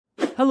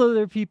Hello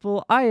there,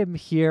 people. I am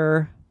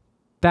here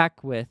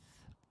back with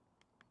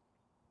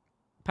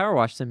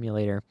PowerWash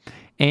Simulator,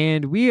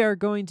 and we are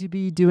going to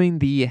be doing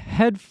the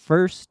head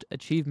first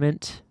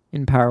achievement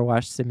in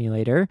PowerWash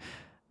Simulator,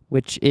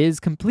 which is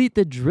complete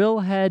the drill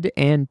head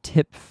and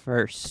tip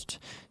first.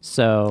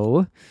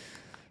 So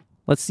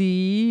let's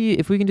see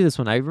if we can do this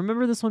one. I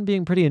remember this one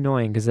being pretty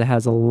annoying because it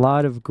has a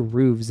lot of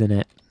grooves in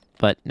it,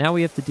 but now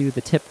we have to do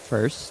the tip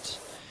first.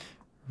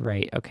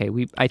 Right, okay,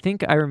 I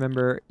think I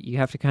remember you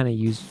have to kind of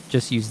use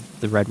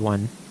the red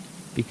one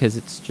because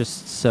it's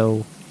just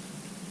so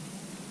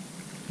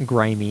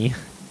grimy.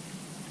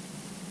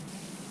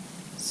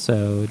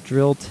 So,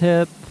 drill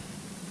tip.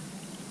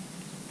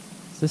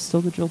 Is this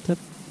still the drill tip?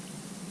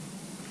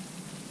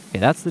 Okay,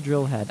 that's the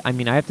drill head. I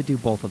mean, I have to do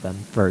both of them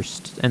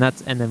first, and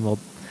then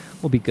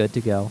we'll be good to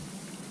go.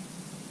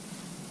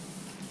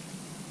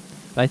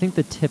 But I think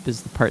the tip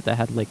is the part that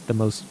had like the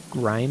most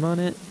grime on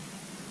it.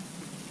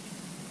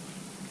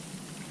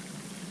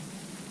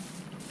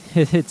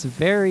 It's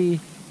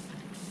very,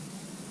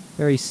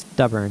 very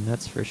stubborn,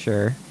 that's for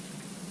sure.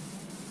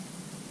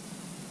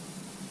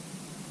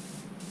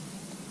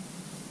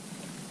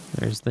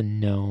 There's the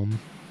gnome.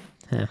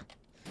 Huh.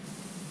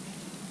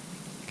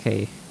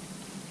 Okay.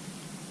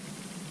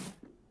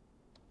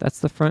 That's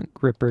the front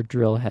gripper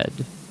drill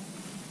head.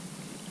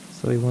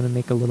 So we want to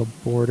make a little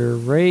border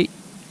right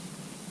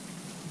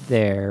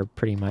there,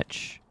 pretty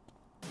much.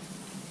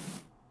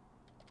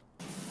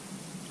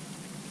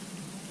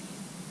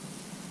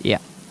 Yeah.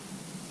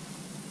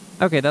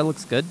 Okay, that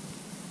looks good.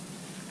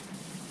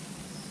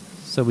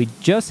 So we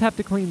just have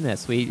to clean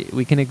this.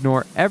 We can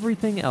ignore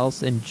everything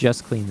else and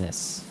just clean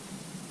this.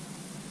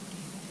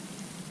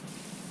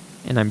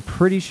 And I'm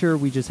pretty sure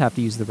we just have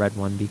to use the red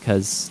one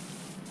because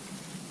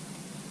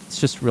it's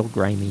just real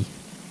grimy.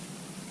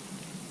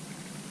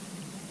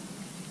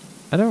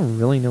 I don't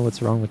really know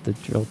what's wrong with the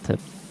drill tip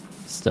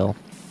still.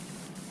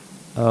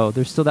 Oh,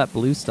 there's still that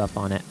blue stuff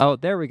on it. Oh,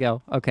 there we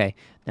go. Okay,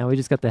 now we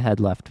just got the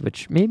head left,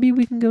 which maybe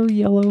we can go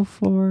yellow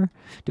for.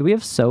 Do we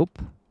have soap?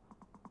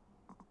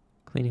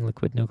 Cleaning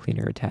liquid, no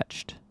cleaner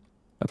attached.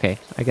 Okay,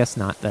 I guess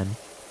not then.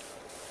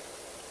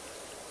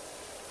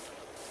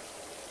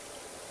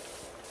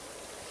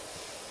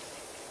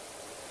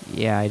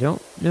 Yeah, I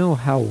don't know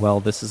how well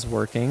this is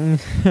working.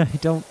 I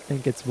don't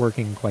think it's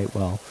working quite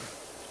well.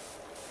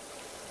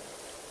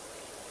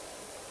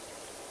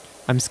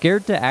 I'm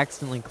scared to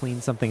accidentally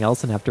clean something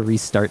else and have to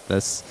restart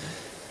this.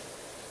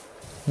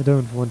 I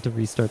don't want to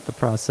restart the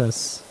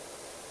process.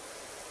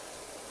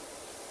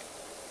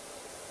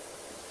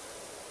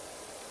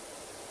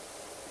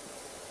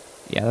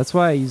 Yeah, that's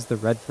why I use the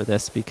red for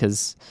this,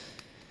 because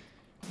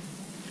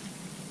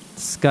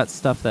it's got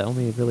stuff that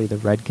only really the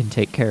red can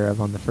take care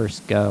of on the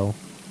first go.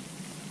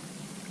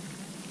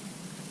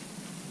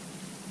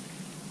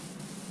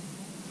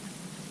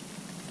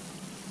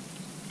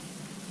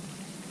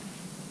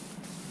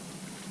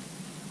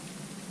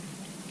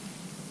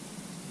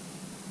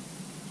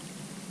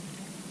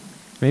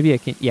 Maybe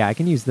I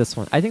can use this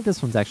one. I think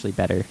this one's actually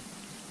better.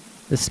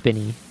 The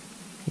spinny.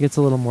 It gets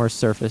a little more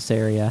surface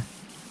area.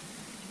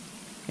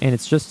 And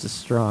it's just as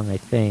strong, I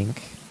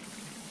think.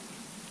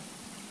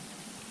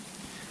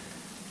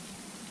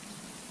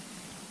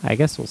 I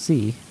guess we'll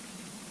see.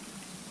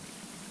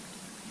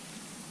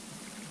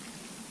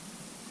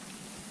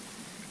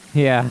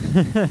 Yeah.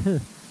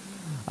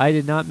 I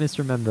did not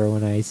misremember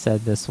when I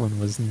said this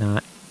one was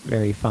not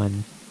very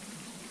fun.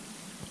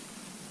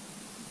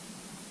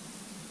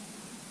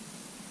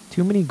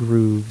 Too many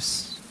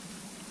grooves.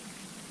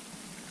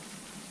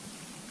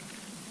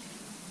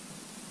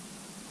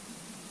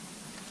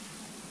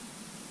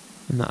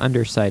 And the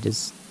underside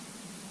is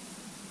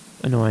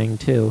annoying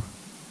too.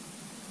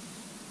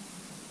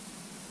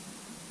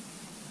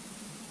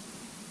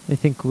 I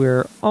think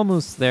we're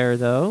almost there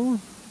though.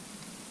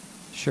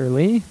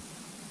 Surely.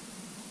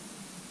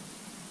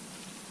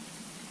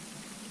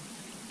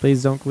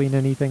 Please don't clean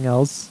anything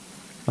else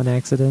on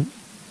accident.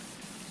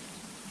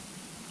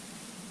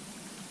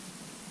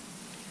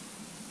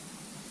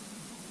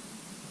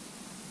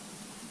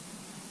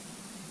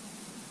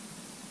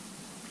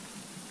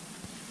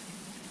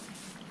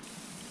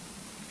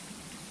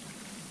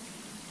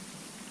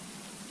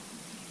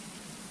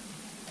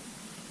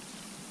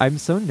 I'm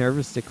so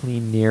nervous to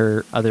clean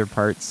near other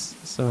parts,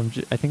 so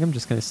I think I'm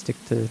just going to stick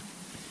to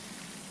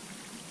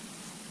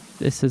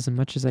this as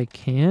much as I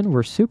can.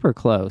 We're super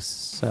close,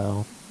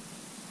 so...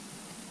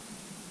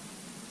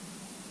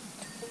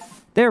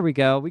 There we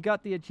go. We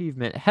got the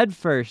achievement. Head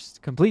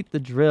first. Complete the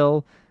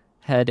drill,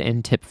 head,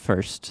 and tip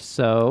first.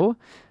 So,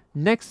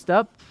 next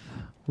up,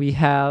 we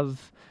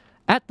have,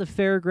 at the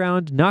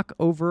fairground, knock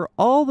over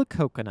all the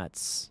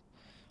coconuts.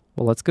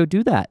 Well, let's go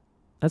do that.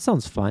 That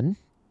sounds fun.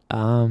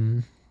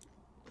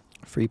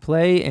 Free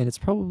play, and it's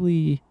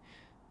probably...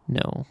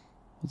 No.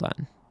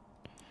 Hold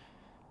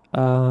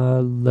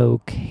on.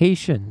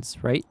 Locations,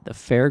 right? The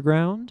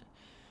fairground.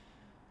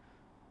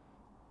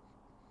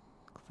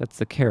 That's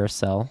the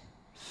carousel.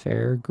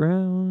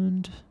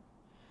 Fairground.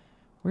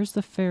 Where's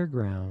the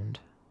fairground?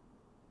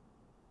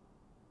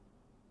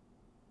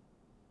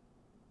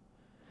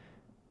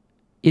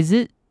 Is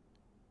it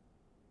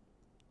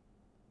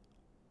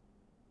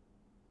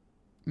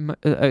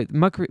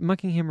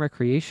Muckingham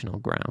Recreational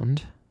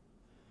Ground?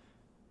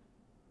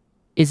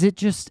 Is it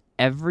just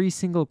every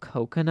single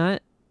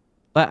coconut?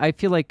 I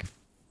feel like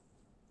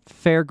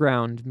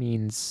fairground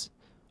means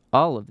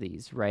all of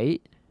these,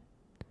 right?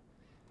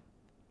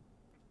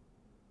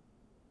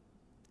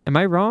 Am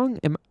I wrong?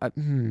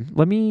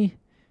 Let me...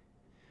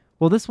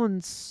 Well, this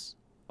one's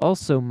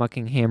also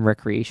Muckingham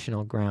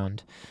Recreational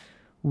Ground.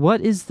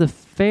 What is the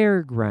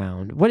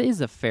fairground? What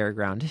is a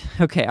fairground?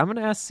 Okay, I'm going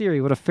to ask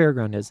Siri what a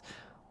fairground is.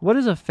 What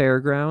is a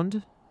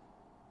fairground?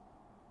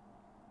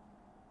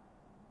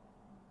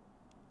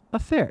 A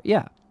fair,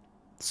 yeah.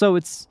 So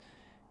it's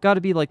got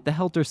to be like the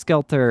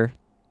helter-skelter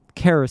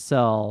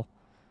carousel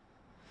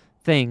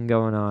thing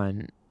going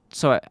on.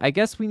 So I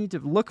guess we need to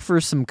look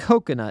for some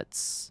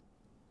coconuts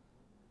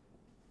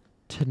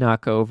to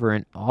knock over,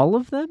 and all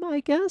of them, I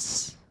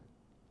guess?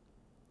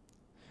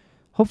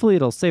 Hopefully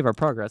it'll save our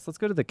progress. Let's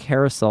go to the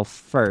carousel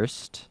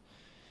first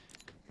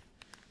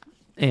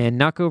and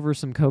knock over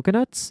some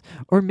coconuts.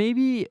 Or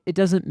maybe it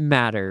doesn't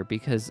matter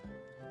because...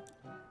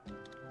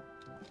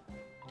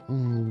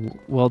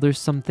 well, there's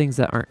some things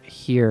that aren't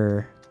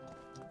here.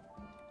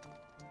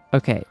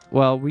 Okay,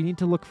 well, we need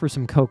to look for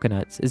some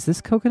coconuts. Is this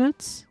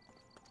coconuts?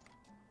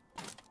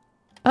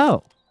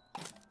 Oh.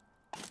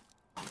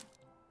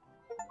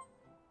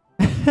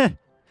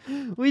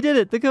 We did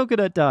it! The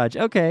coconut dodge.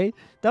 Okay,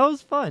 that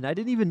was fun. I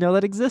didn't even know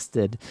that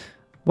existed.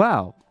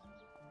 Wow.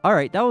 All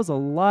right, that was a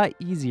lot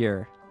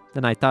easier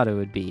than I thought it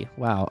would be.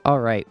 Wow. All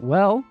right.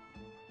 Well,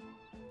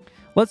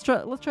 let's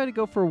try to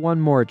go for one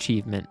more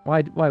achievement.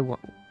 Why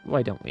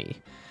don't we?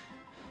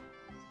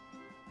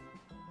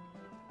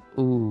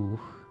 Ooh.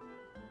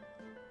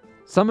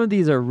 Some of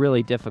these are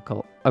really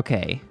difficult.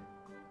 Okay.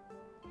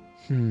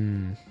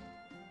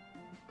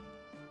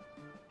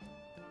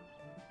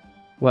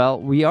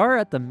 Well, we are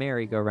at the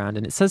merry-go-round,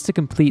 and it says to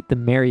complete the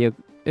merry-go-round,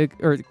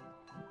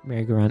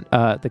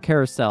 the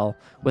carousel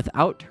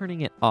without turning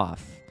it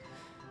off.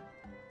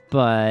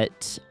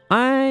 But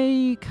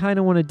I kind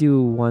of want to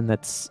do one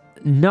that's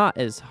not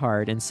as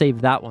hard and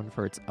save that one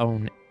for its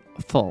own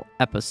full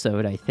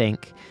episode, I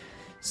think.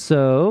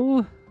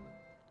 So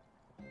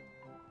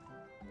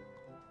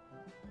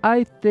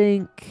I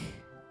think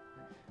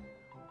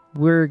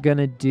we're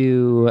gonna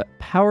do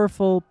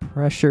Powerful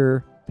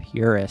Pressure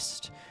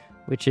Purist,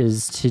 which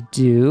is to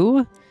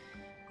do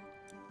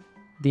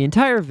the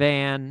entire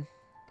van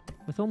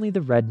with only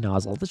the red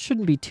nozzle. This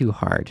shouldn't be too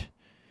hard.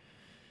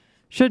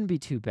 Shouldn't be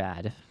too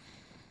bad.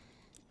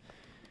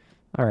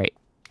 All right,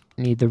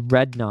 need the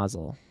red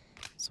nozzle.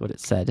 That's what it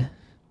said.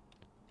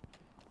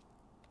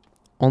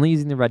 Only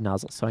using the red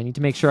nozzle, so I need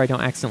to make sure I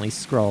don't accidentally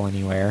scroll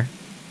anywhere.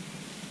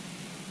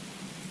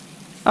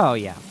 Oh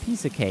yeah,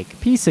 piece of cake,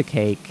 piece of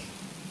cake.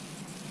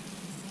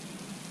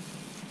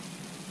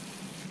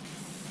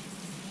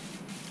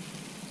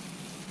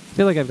 I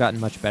feel like I've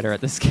gotten much better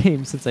at this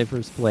game since I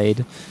first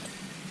played.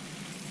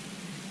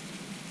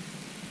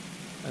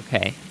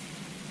 Okay.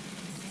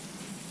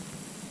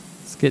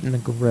 Let's get in the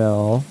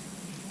grill.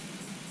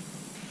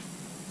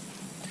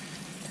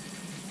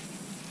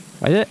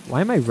 Why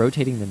am I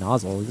rotating the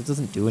nozzle? It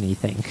doesn't do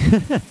anything.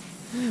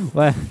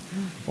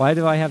 Why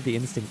do I have the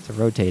instinct to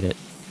rotate it?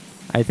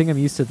 I think I'm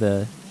used to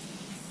the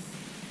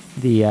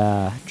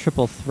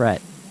triple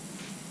threat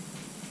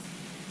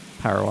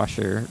power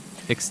washer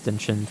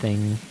extension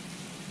thing.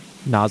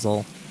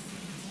 Nozzle.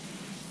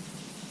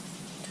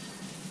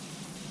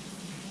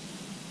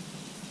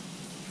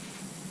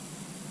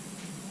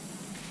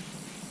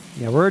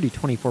 Yeah, we're already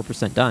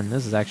 24% done.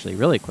 This is actually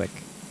really quick.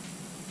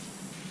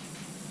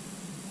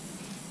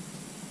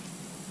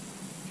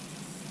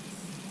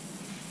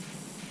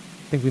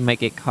 I think we might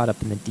get caught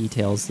up in the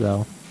details,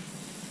 though.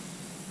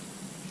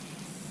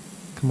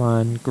 Come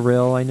on,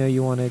 grill. I know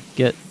you want to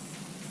get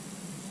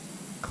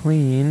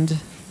cleaned.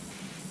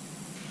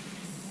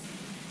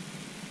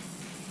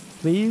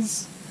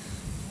 Please?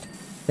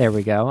 There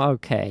we go.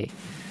 Okay.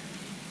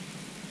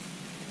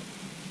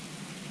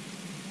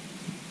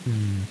 I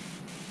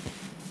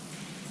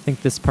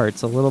think this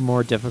part's a little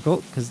more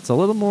difficult because it's a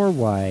little more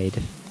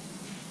wide.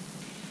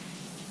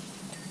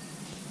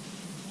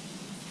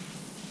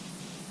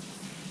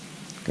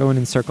 Going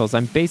in circles.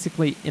 I'm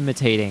basically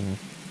imitating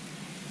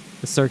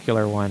the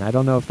circular one. I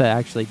don't know if that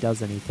actually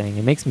does anything.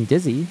 It makes me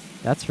dizzy,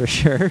 that's for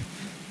sure.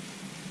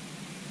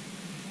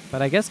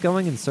 But I guess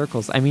going in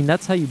circles, I mean,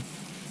 that's how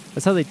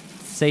they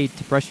say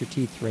to brush your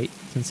teeth, right?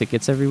 Since it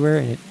gets everywhere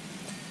and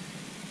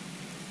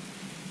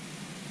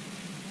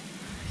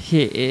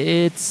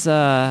it's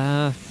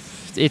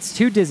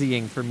too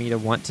dizzying for me to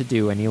want to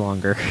do any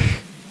longer.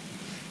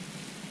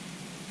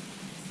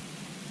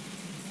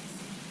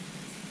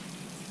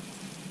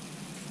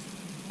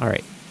 All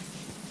right.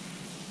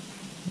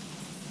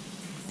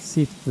 Let's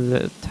see if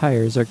the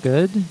tires are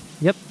good.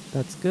 Yep,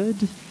 that's good.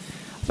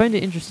 I find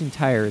it interesting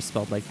tire is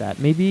spelled like that.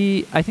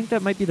 Maybe, I think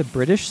that might be the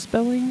British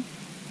spelling.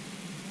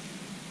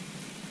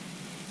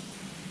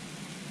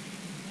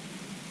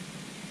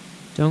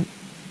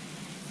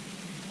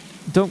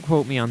 Don't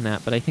quote me on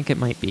that, but I think it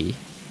might be.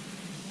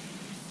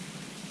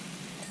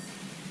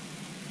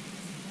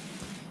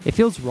 It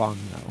feels wrong,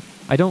 though.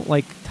 I don't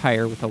like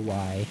tire with a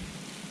Y.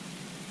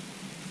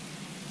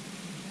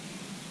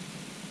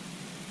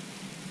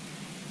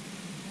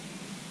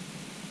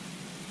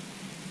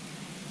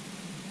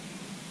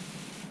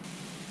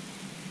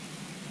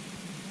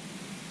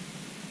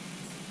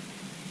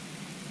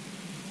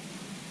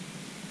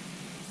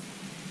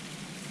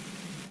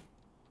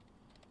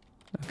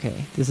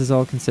 Okay, this is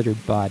all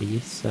considered body,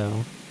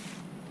 so...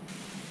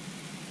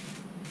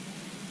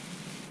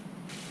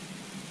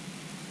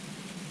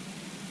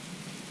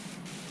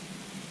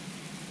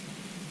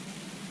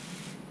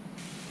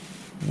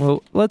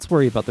 Well, let's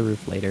worry about the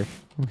roof later.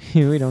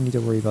 We don't need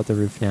to worry about the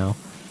roof now.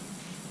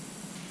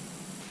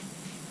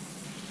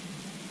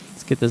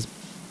 Let's get this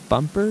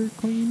bumper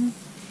clean.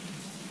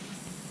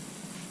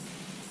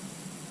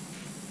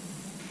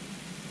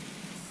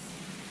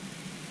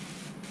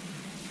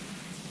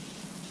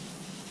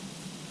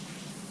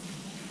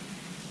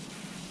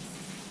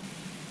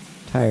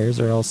 Tires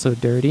are also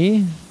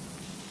dirty.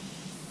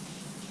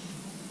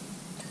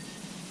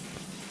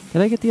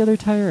 Did I get the other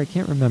tire? I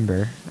can't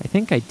remember. I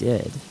think I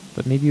did,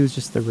 but maybe it was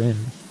just the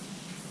rim.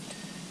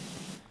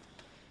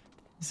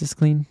 Is this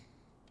clean?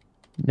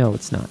 No,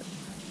 it's not.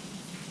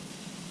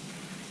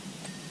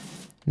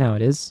 Now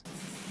it is.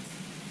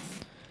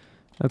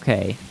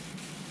 Okay.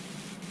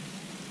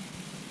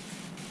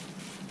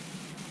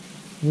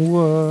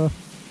 Whoa.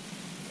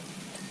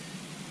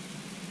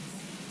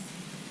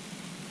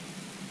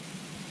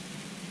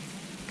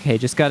 Okay,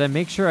 just gotta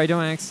make sure I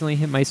don't accidentally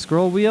hit my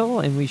scroll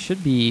wheel, and we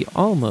should be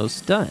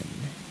almost done.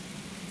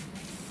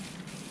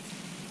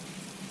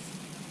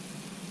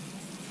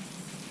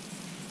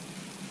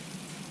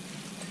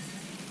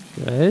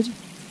 Good.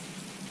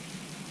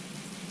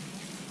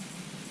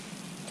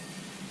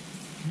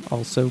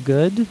 Also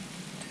good.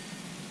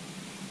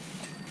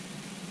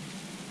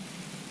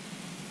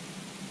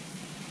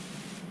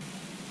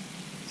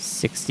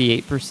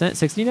 $68%,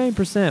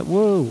 69%,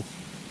 whoa.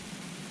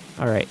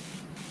 All right.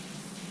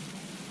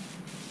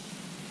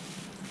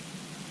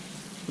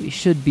 We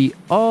should be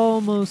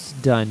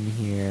almost done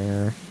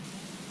here.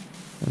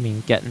 I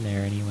mean, getting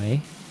there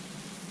anyway.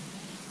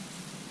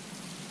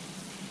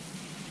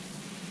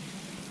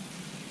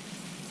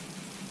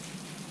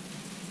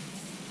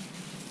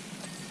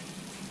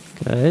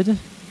 Good.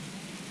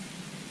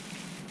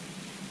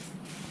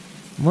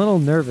 I'm a little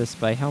nervous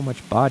by how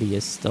much body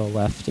is still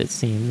left, it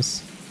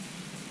seems.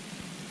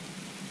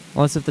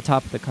 Unless if the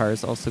top of the car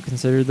is also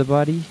considered the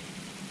body.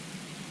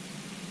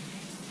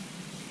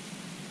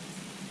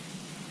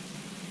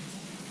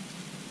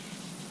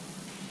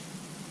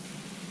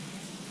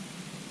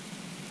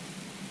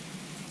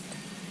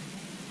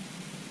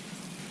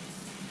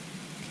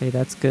 Okay,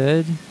 that's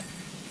good.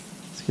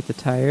 Let's get the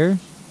tire.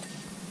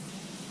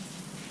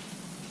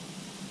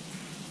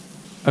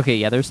 Okay,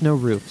 yeah, there's no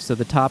roof, so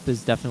the top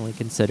is definitely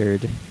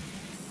considered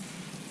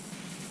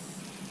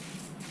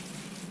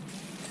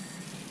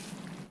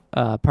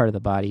part of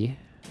the body.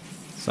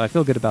 So I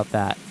feel good about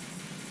that.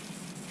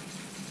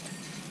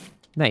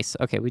 Nice.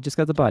 Okay, we just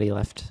got the body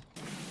left.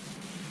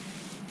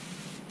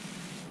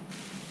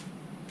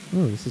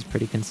 Ooh, this is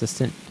pretty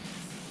consistent.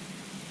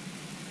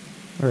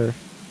 Or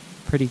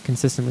pretty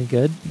consistently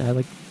good. I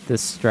like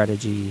this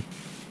strategy.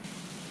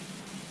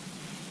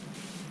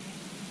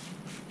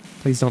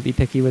 Please don't be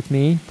picky with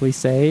me. Please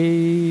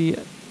say...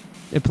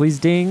 Please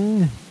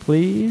ding.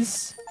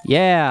 Please.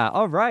 Yeah,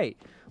 all right.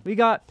 We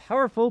got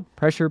powerful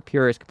pressure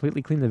Purist.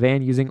 Completely clean the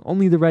van using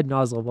only the red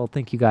nozzle. Well,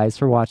 thank you guys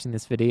for watching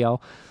this video.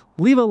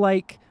 Leave a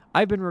like.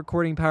 I've been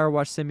recording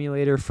PowerWash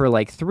Simulator for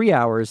like 3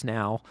 hours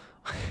now.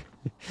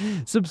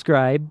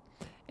 Subscribe.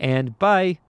 And bye.